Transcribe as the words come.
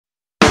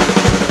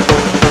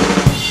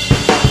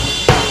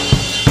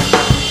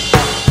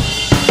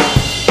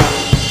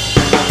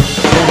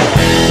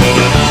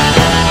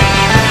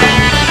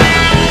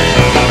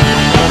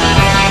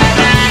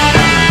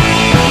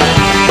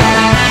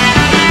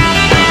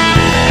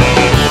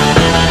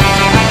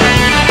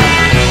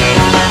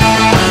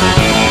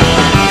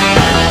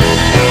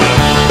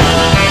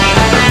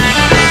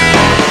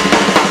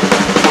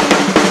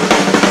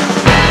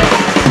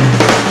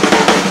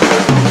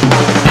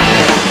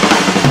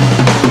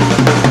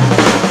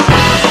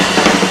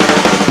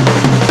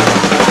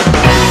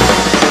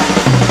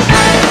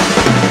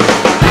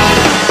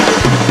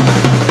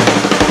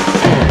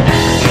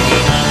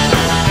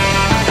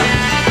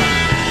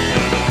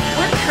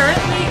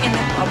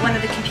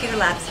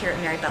here at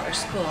Mary Butler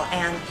School,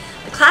 and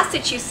the class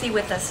that you see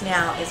with us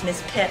now is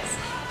Ms. Pitt's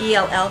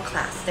ELL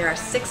class. There are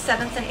 6th,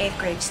 7th, and 8th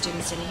grade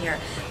students in here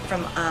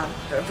from a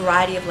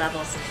variety of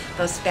levels,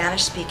 both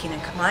Spanish-speaking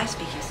and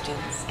Khmer-speaking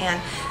students, and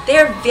they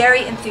are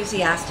very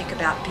enthusiastic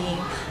about being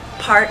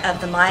part of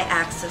the My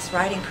Access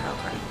writing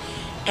program.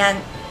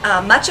 And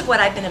much of what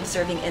I've been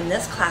observing in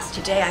this class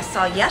today, I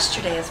saw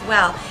yesterday as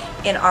well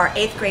in our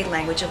 8th grade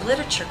language of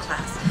literature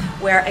class,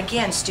 where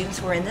again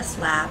students were in this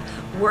lab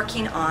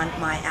working on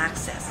My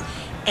Access.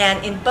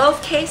 And in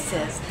both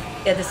cases,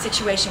 the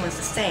situation was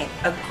the same.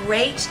 A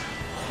great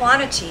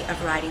quantity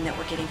of writing that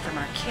we're getting from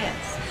our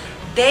kids.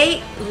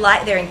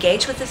 They're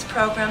engaged with this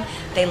program.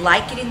 They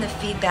like getting the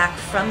feedback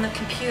from the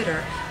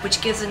computer,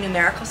 which gives a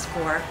numerical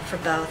score for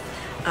both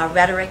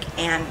rhetoric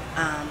and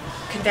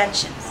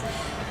conventions.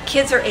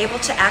 Kids are able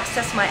to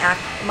access My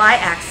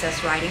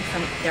Access writing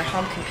from their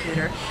home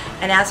computer,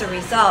 and as a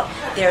result,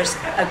 there's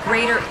a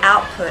greater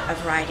output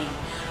of writing.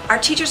 Our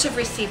teachers have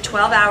received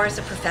 12 hours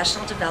of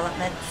professional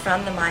development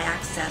from the My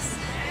Access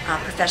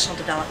professional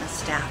development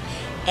staff.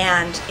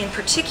 And in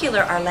particular,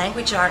 our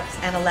language arts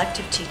and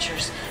elective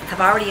teachers have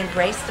already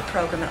embraced the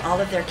program, and all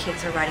of their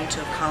kids are writing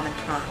to a common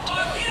prompt.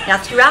 Now,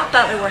 throughout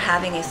Butler, we're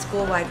having a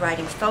school-wide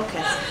writing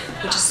focus,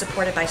 which is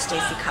supported by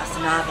Stacy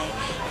Casanave,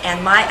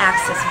 and My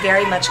Access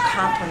very much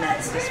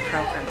complements this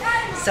program.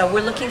 So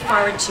we're looking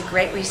forward to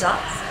great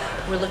results.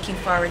 We're looking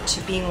forward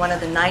to being one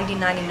of the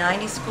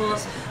 90-90-90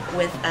 schools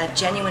with a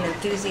genuine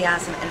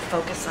enthusiasm and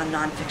focus on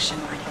nonfiction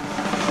writing.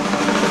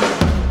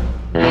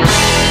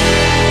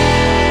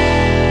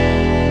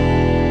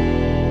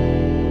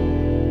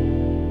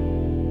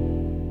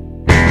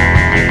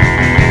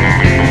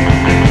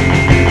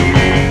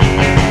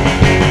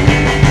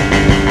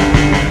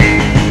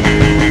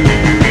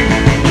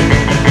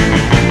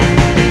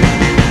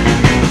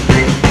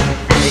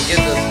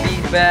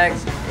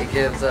 It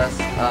gives us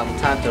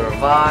time to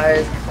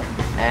revise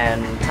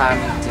and time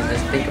to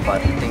just think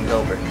about things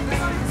over.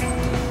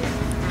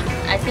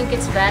 I think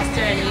it's faster,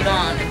 and you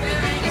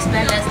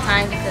spend less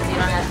time because you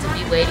don't have to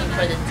be waiting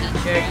for the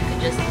teacher. You can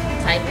just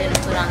type it and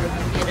put it on the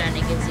computer, and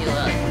it gives you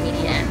an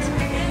immediate answer.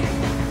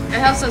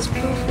 It helps us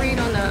proofread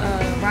on the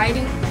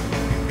writing,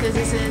 because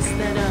it says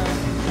that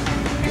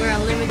we're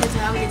unlimited to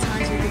how many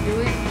times we can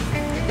do it.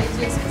 It gives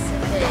you a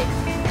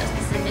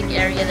specific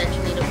area that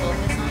you need to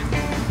focus on.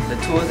 The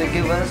tools it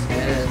gives us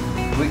is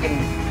we can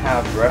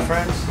have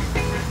reference,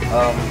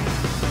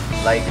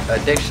 like a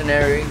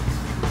dictionary,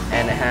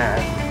 and it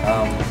has,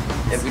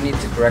 if we need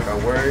to correct our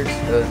words,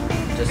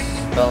 just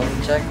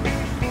spelling check.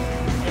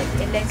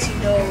 It lets you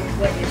know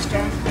what your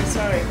strong points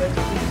are and what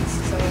your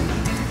weaknesses are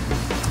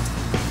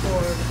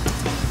for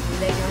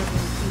later on in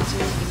the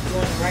future if you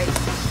want to write.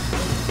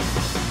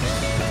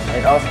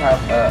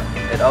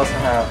 It also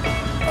have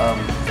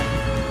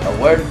a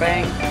word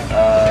bank,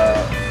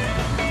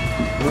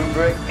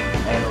 rubric,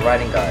 and a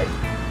writing guide.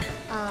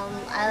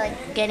 I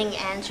like getting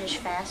answers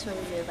fast when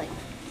you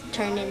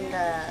turn in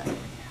the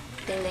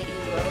thing that you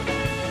wrote.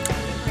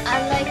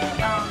 I like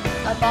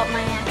about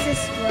My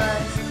Access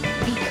was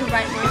we could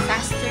write more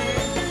faster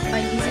by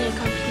using a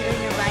computer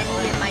than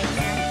writing it by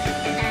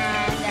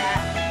hand.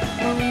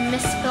 And when we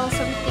misspell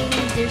something,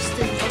 there's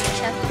the book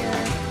chapter,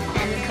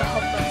 and it could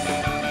help us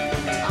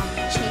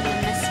change the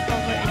misspell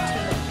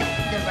into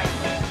the right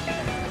word.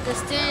 The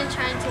student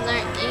trying to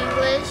learn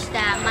English,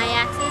 that My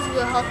Access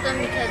will help them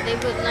because they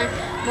would learn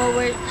more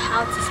words,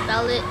 how to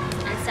spell it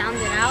and sound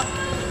it out.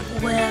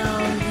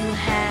 Well, you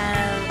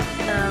have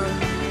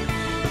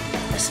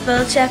a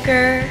spell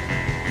checker,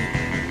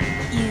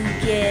 you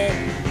get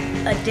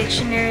a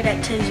dictionary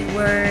that tells you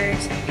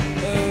words,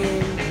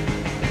 and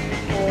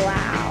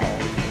wow,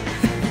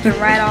 you can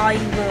write all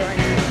you want.